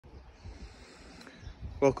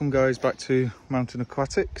Welcome guys back to Mountain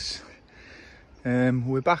Aquatics.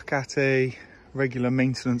 We're back at a regular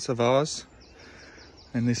maintenance of ours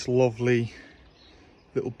in this lovely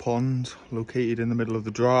little pond located in the middle of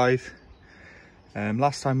the drive.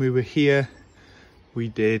 Last time we were here we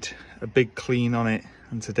did a big clean on it,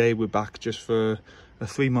 and today we're back just for a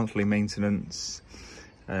 3-monthly maintenance.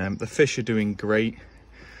 The fish are doing great.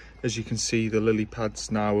 As you can see, the lily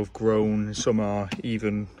pads now have grown, some are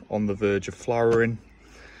even on the verge of flowering.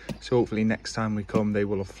 So hopefully next time we come they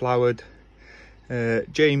will have flowered.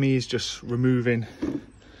 Jamie is just removing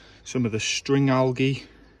some of the string algae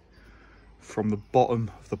from the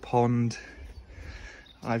bottom of the pond.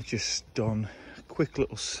 I've just done a quick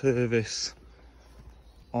little service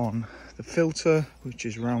on the filter, which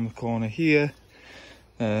is around the corner here.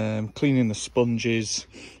 Cleaning the sponges,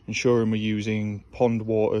 ensuring we're using pond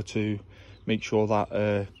water to make sure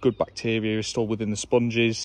that good bacteria is still within the sponges.